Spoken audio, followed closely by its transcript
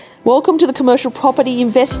Welcome to the Commercial Property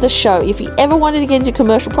Investor Show. If you ever wanted to get into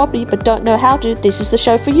commercial property but don't know how to, this is the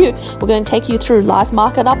show for you. We're going to take you through live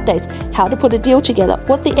market updates, how to put a deal together,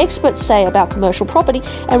 what the experts say about commercial property,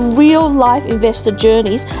 and real life investor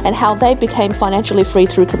journeys and how they became financially free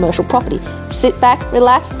through commercial property. Sit back,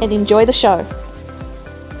 relax, and enjoy the show.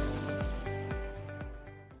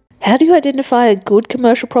 How do you identify a good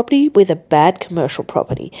commercial property with a bad commercial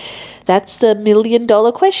property? That's the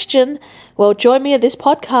million-dollar question. Well, join me at this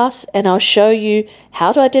podcast and I'll show you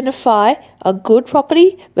how to identify a good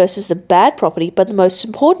property versus a bad property. But the most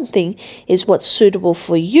important thing is what's suitable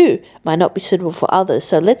for you might not be suitable for others.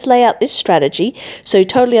 So let's lay out this strategy so you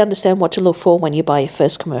totally understand what to look for when you buy your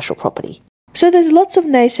first commercial property. So there's lots of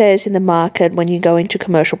naysayers in the market when you go into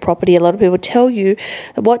commercial property. A lot of people tell you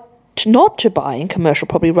what not to buy in commercial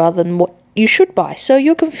property rather than what you should buy. So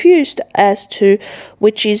you're confused as to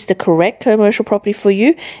which is the correct commercial property for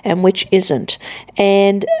you and which isn't.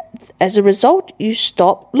 And as a result, you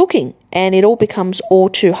stop looking and it all becomes all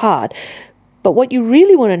too hard. But what you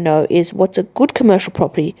really want to know is what's a good commercial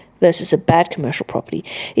property versus a bad commercial property.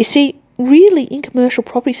 You see, really in commercial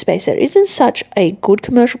property space, there isn't such a good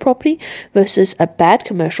commercial property versus a bad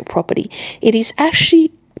commercial property. It is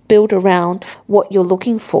actually build around what you're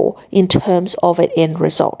looking for in terms of an end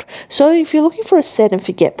result. So if you're looking for a set and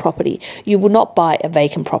forget property, you will not buy a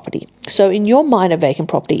vacant property. So in your mind, a vacant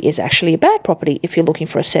property is actually a bad property if you're looking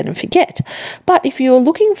for a set and forget. But if you're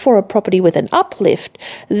looking for a property with an uplift,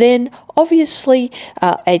 then obviously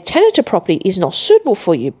a tenanted property is not suitable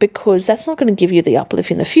for you because that's not going to give you the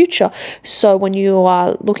uplift in the future. So when you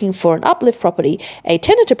are looking for an uplift property, a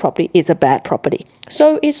tenanted property is a bad property.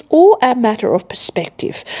 So it's all a matter of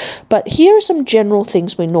perspective. But here are some general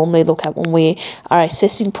things we normally look at when we are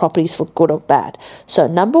assessing properties for good or bad. So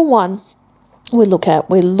number one, we look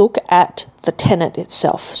at the tenant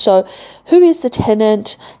itself. So who is the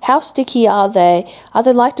tenant? How sticky are they? Are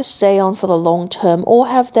they like to stay on for the long term, or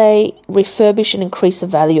have they refurbished and increased the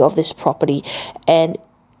value of this property? And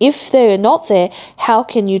if they're not there, how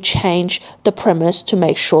can you change the premise to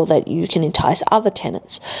make sure that you can entice other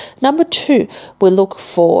tenants? Number two, we look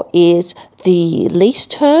for is the lease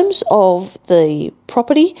terms of the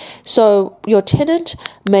property. So your tenant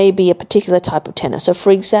may be a particular type of tenant. So for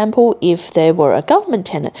example, if they were a government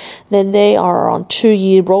tenant, then they are on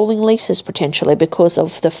 2-year rolling leases potentially because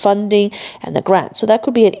of the funding and the grant. So that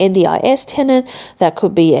could be an NDIS tenant. That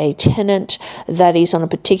could be a tenant that is on a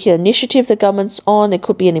particular initiative the government's on. It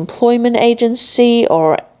could be an employment agency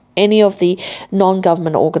or any of the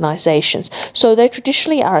non-government organizations. So they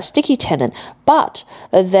traditionally are a sticky tenant, but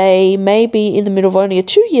they may be in the middle of only a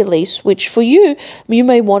 2-year lease, which for you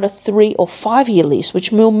may want a 3 or 5-year lease,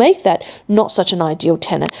 which will make that not such an ideal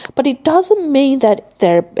tenant. But it doesn't mean that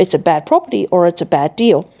it's a bad property or it's a bad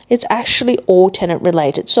deal. It's actually all tenant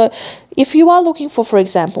related. So if you are looking for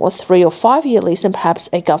example, a 3 or 5-year lease and perhaps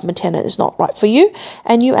a government tenant is not right for you,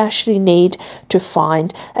 and you actually need to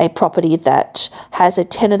find a property that has a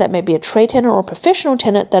tenant that may be a trade tenant or a professional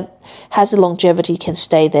tenant that has a longevity, can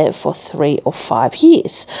stay there for 3 or 5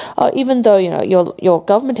 years. Even though your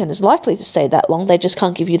government tenant is likely to stay that long, they just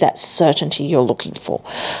can't give you that certainty you're looking for.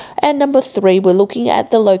 And number 3, we're looking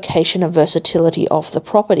at the location and versatility of the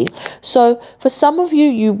property. So for some of you,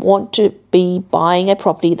 you want to be buying a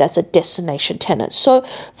property that's a destination tenant. So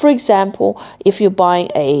for example, if you're buying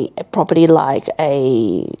a property like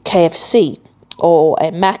a KFC or a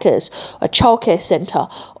Macca's, a childcare centre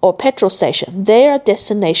or petrol station, they are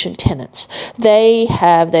destination tenants.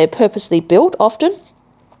 They're purposely built often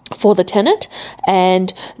for the tenant,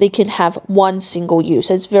 and they can have one single use.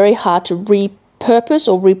 It's very hard to repurpose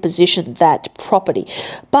or reposition that property.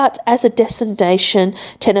 But as a destination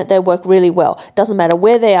tenant, they work really well. Doesn't matter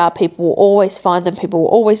where they are, people will always find them, people will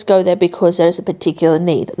always go there because there's a particular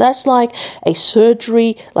need. That's like a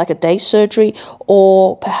surgery, like a day surgery,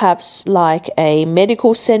 or perhaps like a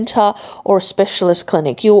medical center or a specialist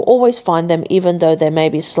clinic. You'll always find them even though they may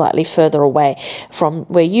be slightly further away from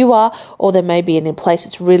where you are, or they may be in a place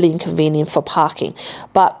that's really inconvenient for parking.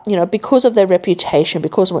 But because of their reputation,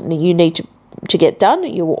 because what you need to get done,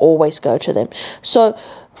 you will always go to them. So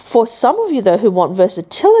for some of you though who want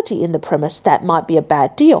versatility in the premise, that might be a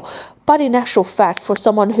bad deal. But in actual fact, for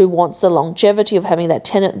someone who wants the longevity of having that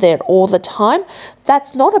tenant there all the time,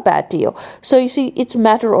 that's not a bad deal. So you see, it's a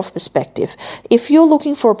matter of perspective. If you're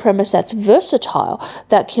looking for a premise that's versatile,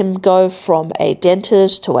 that can go from a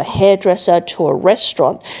dentist to a hairdresser to a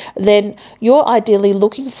restaurant, then you're ideally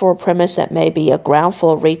looking for a premise that may be a ground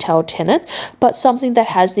floor retail tenant, but something that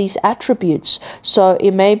has these attributes. So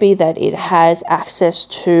it may be that it has access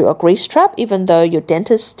to a grease trap, even though your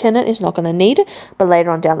dentist tenant is not going to need it, but later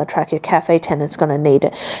on down the track it cafe tenant's going to need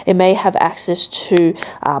it. It may have access to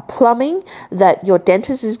plumbing that your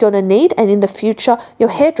dentist is going to need, and in the future your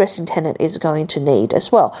hairdressing tenant is going to need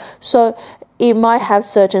as well. So it might have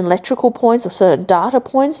certain electrical points or certain data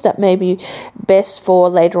points that may be best for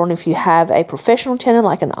later on if you have a professional tenant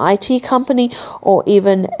like an IT company, or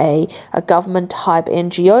even a government type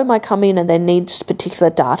NGO might come in and they need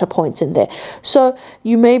particular data points in there. So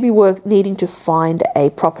you may be needing to find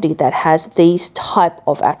a property that has these type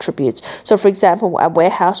of attributes. So for example, a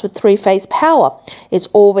warehouse with 3-phase power is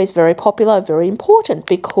always very popular, very important,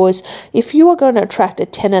 because if you are going to attract a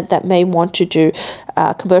tenant that may want to do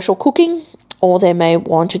commercial cooking, or they may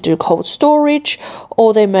want to do cold storage,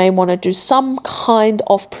 or they may want to do some kind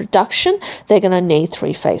of production, they're going to need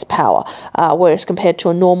 3-phase power. Whereas compared to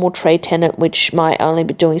a normal trade tenant, which might only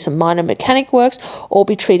be doing some minor mechanic works or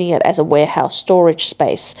be treating it as a warehouse storage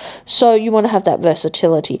space. So you want to have that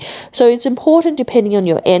versatility. So it's important, depending on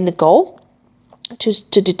your end goal,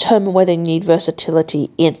 to determine whether you need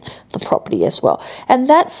versatility in the property as well. And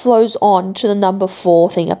that flows on to the number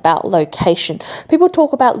 4 thing about location. People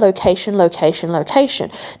talk about location.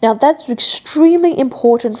 Now that's extremely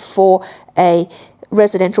important for a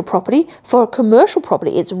residential property. For a commercial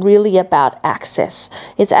property, it's really about access.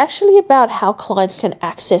 It's actually about how clients can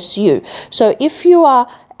access you. So if you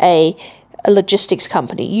are a logistics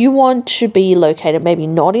company, you want to be located maybe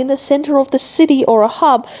not in the center of the city or a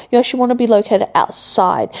hub. You actually want to be located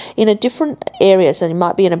outside in a different areas, and it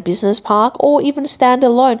might be in a business park or even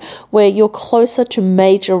standalone where you're closer to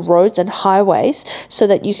major roads and highways, so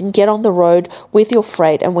that you can get on the road with your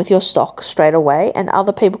freight and with your stock straight away, and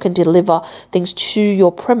other people can deliver things to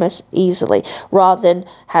your premise easily, rather than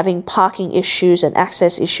having parking issues and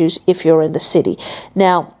access issues if you're in the city.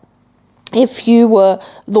 Now, if you were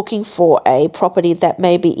looking for a property that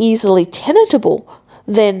may be easily tenantable,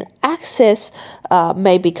 then access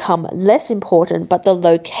may become less important, but the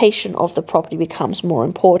location of the property becomes more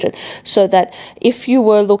important. So that if you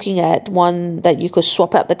were looking at one that you could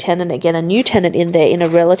swap out the tenant and get a new tenant in there in a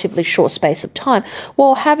relatively short space of time,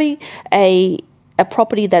 well, having a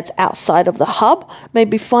property that's outside of the hub may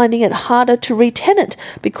be finding it harder to re-tenant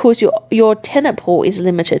because your tenant pool is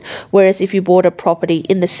limited. Whereas if you bought a property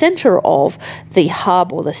in the center of the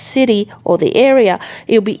hub or the city or the area,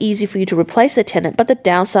 it'll be easy for you to replace the tenant. But the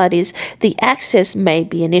downside is the access may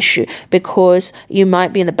be an issue, because you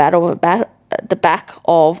might be in the back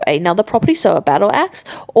of another property, so a battle axe,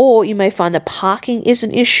 or you may find that parking is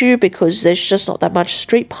an issue because there's just not that much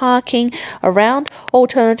street parking around.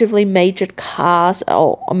 Alternatively, major cars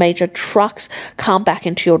or major trucks come back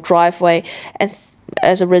into your driveway, and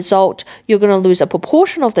as a result, you're going to lose a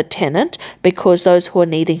proportion of the tenant, because those who are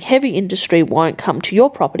needing heavy industry won't come to your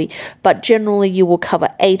property, but generally you will cover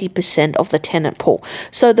 80% of the tenant pool.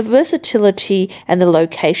 So the versatility and the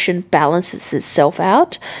location balances itself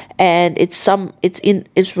out, and it's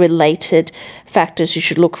related factors you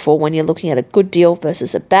should look for when you're looking at a good deal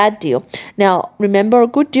versus a bad deal. Now, remember, a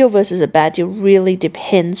good deal versus a bad deal really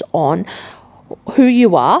depends on who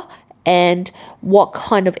you are and what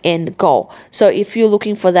kind of end goal. So if you're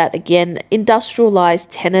looking for that, again, industrialized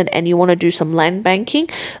tenant, and you want to do some land banking,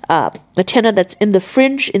 the tenant that's in the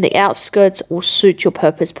fringe, in the outskirts, will suit your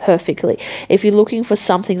purpose perfectly. If you're looking for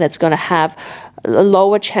something that's going to have a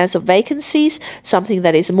lower chance of vacancies, something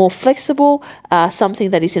that is more flexible, something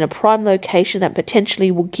that is in a prime location that potentially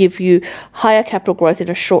will give you higher capital growth in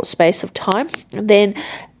a short space of time, then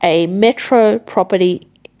a metro property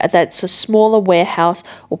that's a smaller warehouse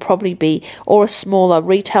will probably be, or a smaller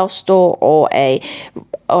retail store, or an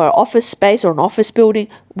office space or an office building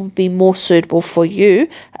would be more suitable for you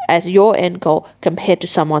as your end goal, compared to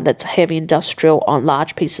someone that's heavy industrial on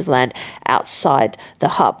large pieces of land outside the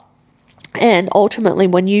hub. And ultimately,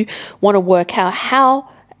 when you want to work out how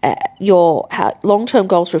your long-term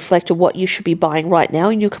goals reflect to what you should be buying right now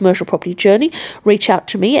in your commercial property journey, reach out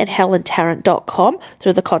to me at helentarrant.com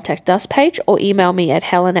through the Contact Us page, or email me at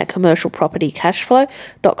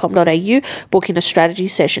helen@commercialpropertycashflow.com.au, booking a strategy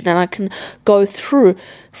session, and I can go through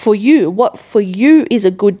for you what for you is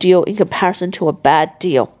a good deal in comparison to a bad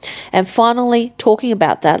deal. And finally, talking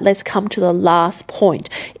about that, let's come to the last point,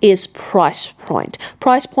 is price point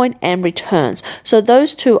and returns. So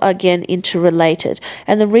those two are again interrelated,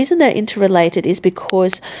 and the reason they're interrelated is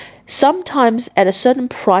because sometimes at a certain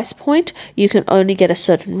price point, you can only get a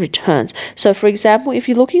certain returns. So for example, if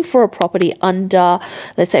you're looking for a property under,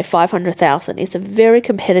 let's say, $500,000, it's a very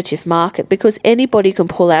competitive market, because anybody can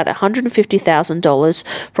pull out $150,000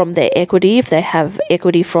 from their equity, if they have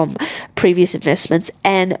equity from previous investments,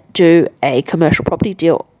 and do a commercial property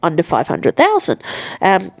deal under 500,000.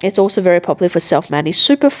 It's also very popular for self-managed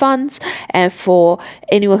super funds and for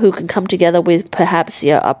anyone who can come together with perhaps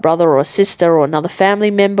a brother or a sister or another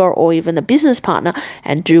family member or even a business partner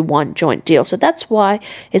and do one joint deal. So that's why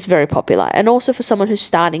it's very popular. And also for someone who's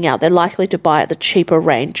starting out, they're likely to buy at the cheaper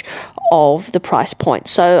range of the price point,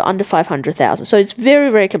 so under 500,000. So it's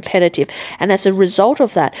very, very competitive, and as a result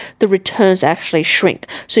of that, the returns actually shrink.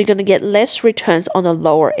 So you're going to get less returns on the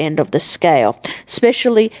lower end of the scale,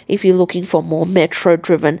 especially if you're looking for more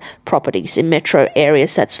metro-driven properties in metro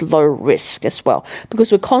areas. That's low risk as well,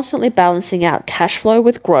 because we're constantly balancing out cash flow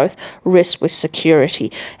with growth, risk with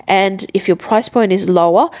security. And if your price point is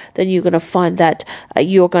lower, then you're going to find that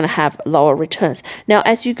you're going to have lower returns. Now,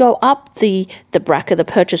 as you go up the bracket, the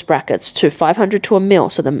purchase brackets to 500 to $1 million,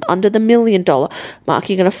 so under the $1 million mark,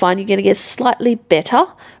 you're going to find you're going to get slightly better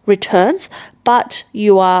returns, but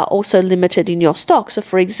you are also limited in your stock. So,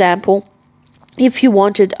 for example, if you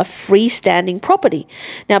wanted a freestanding property,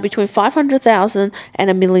 now between 500,000 and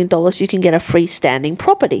 $1 million, you can get a freestanding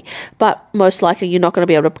property, but most likely you're not going to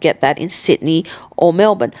be able to get that in Sydney or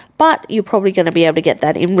Melbourne, but you're probably going to be able to get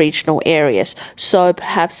that in regional areas. So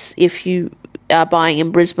perhaps if you are buying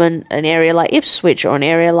in Brisbane, an area like Ipswich or an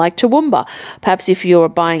area like Toowoomba. Perhaps if you're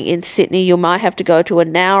buying in Sydney, you might have to go to a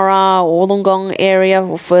Nowra or Wollongong area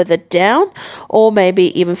or further down, or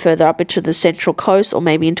maybe even further up into the Central Coast, or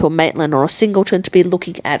maybe into a Maitland or a Singleton to be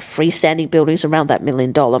looking at freestanding buildings around that $1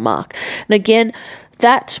 million mark. And again,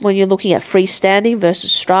 that when you're looking at freestanding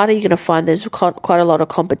versus strata, you're going to find there's quite a lot of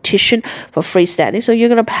competition for freestanding, so you're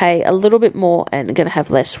going to pay a little bit more and going to have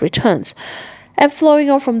less returns. And flowing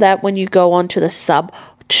on from that, when you go on to the sub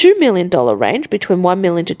 $2 million range, between $1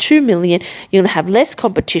 million to $2 million, you're going to have less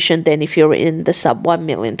competition than if you're in the sub $1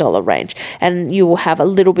 million range, and you will have a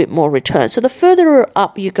little bit more return. So the further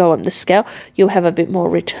up you go on the scale, you'll have a bit more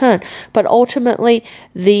return. But ultimately,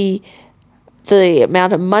 the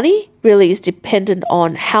amount of money really is dependent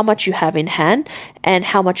on how much you have in hand and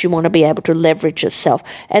how much you want to be able to leverage yourself.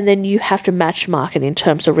 And then you have to match market in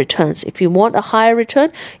terms of returns. If you want a higher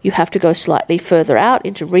return, you have to go slightly further out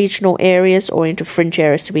into regional areas or into fringe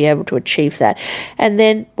areas to be able to achieve that. And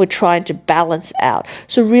then we're trying to balance out.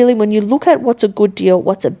 So really, when you look at what's a good deal,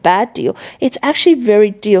 what's a bad deal, it's actually very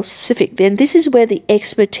deal specific. Then this is where the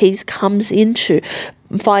expertise comes into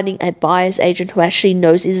finding a buyer's agent who actually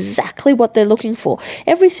knows exactly what they're looking for.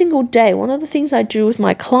 Every single day, one of the things I do with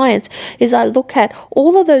my clients is I look at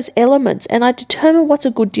all of those elements and I determine what's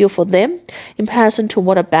a good deal for them in comparison to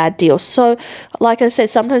what a bad deal. So, like I said,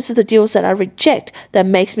 sometimes it's the deals that I reject that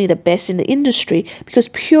makes me the best in the industry, because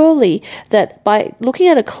purely that by looking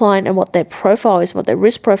at a client and what their profile is, what their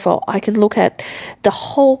risk profile, I can look at the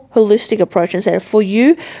whole holistic approach and say, for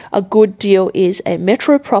you, a good deal is a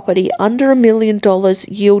metro property under $1 million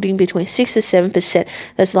yielding between 6 to 7%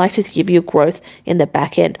 that's likely to give you growth in the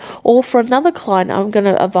back end. Or for another client, I'm going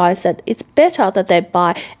to advise that it's better that they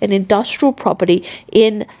buy an industrial property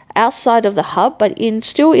in outside of the hub, but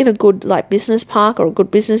still in a good business park or a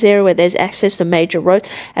good business area where there's access to major roads,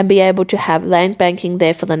 and be able to have land banking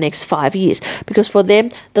there for the next 5 years, because for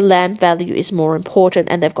them the land value is more important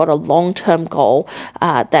and they've got a long-term goal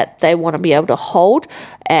that they want to be able to hold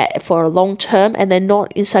for a long term, and they're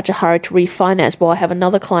not in such a hurry to refinance. Well, I have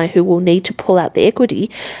another client who will need to pull out the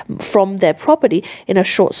equity from their property in a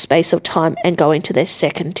short space of time and go into their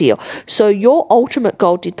second deal. So your ultimate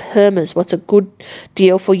goal determines what's a good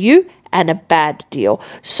deal for you and a bad deal.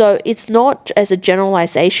 So it's not as a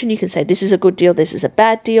generalization. You can say this is a good deal, this is a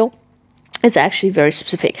bad deal. It's actually very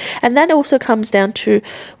specific. And that also comes down to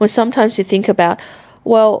when sometimes you think about,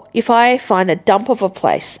 well, if I find a dump of a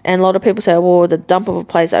place, and a lot of people say, well, the dump of a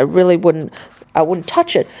place, I wouldn't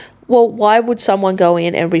touch it. Well, why would someone go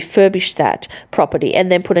in and refurbish that property and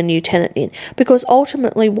then put a new tenant in? Because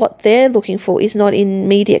ultimately what they're looking for is not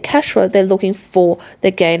immediate cash flow. They're looking for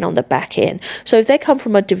the gain on the back end. So if they come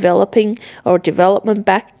from a developing or development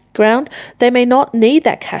background, they may not need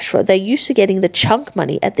that cash flow. They're used to getting the chunk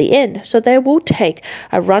money at the end. So they will take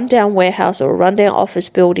a rundown warehouse or a rundown office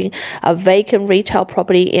building, a vacant retail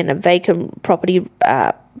property in a vacant property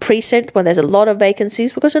precinct when there's a lot of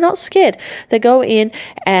vacancies, because they're not scared. They go in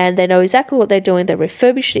and they know exactly what they're doing. They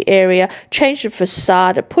refurbish the area, change the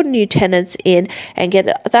facade, put new tenants in and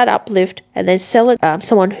get that uplift, and then sell it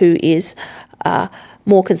someone who is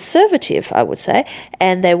more conservative, I would say,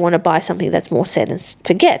 and they want to buy something that's more set and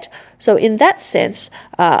forget. So in that sense,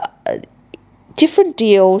 different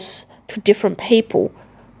deals for different people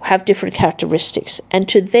have different characteristics, and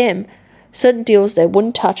to them, certain deals they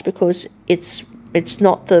wouldn't touch because it's it's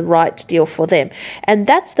not the right deal for them. And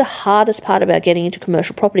that's the hardest part about getting into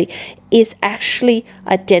commercial property, is actually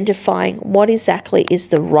identifying what exactly is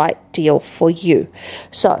the right deal for you.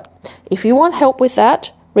 So if you want help with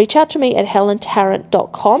that, reach out to me at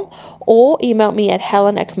helentarrant.com or email me at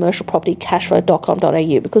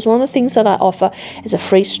helen@commercialpropertycashflow.com.au, because one of the things that I offer is a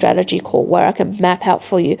free strategy call where I can map out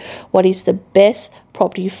for you what is the best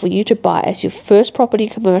property for you to buy as your first property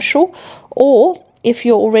commercial, or if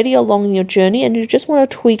you're already along in your journey and you just want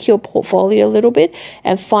to tweak your portfolio a little bit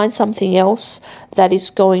and find something else that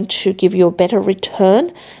is going to give you a better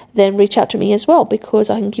return, then reach out to me as well,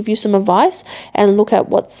 because I can give you some advice and look at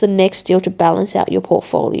what's the next deal to balance out your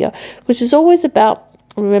portfolio. Which is always about,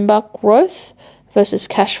 remember, growth versus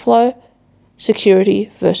cash flow,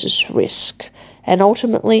 security versus risk. And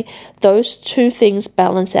ultimately, those two things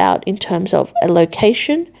balance out in terms of a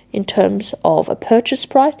location, in terms of a purchase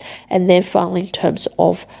price, and then finally in terms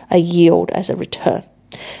of a yield as a return.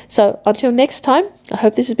 So until next time, I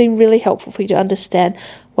hope this has been really helpful for you to understand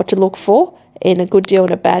what to look for in a good deal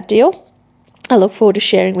and a bad deal. I look forward to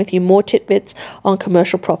sharing with you more tidbits on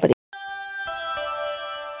commercial property.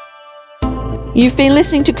 You've been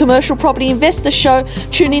listening to Commercial Property Investor Show.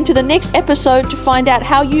 Tune in to the next episode to find out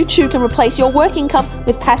how you too can replace your work income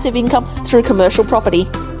with passive income through commercial property.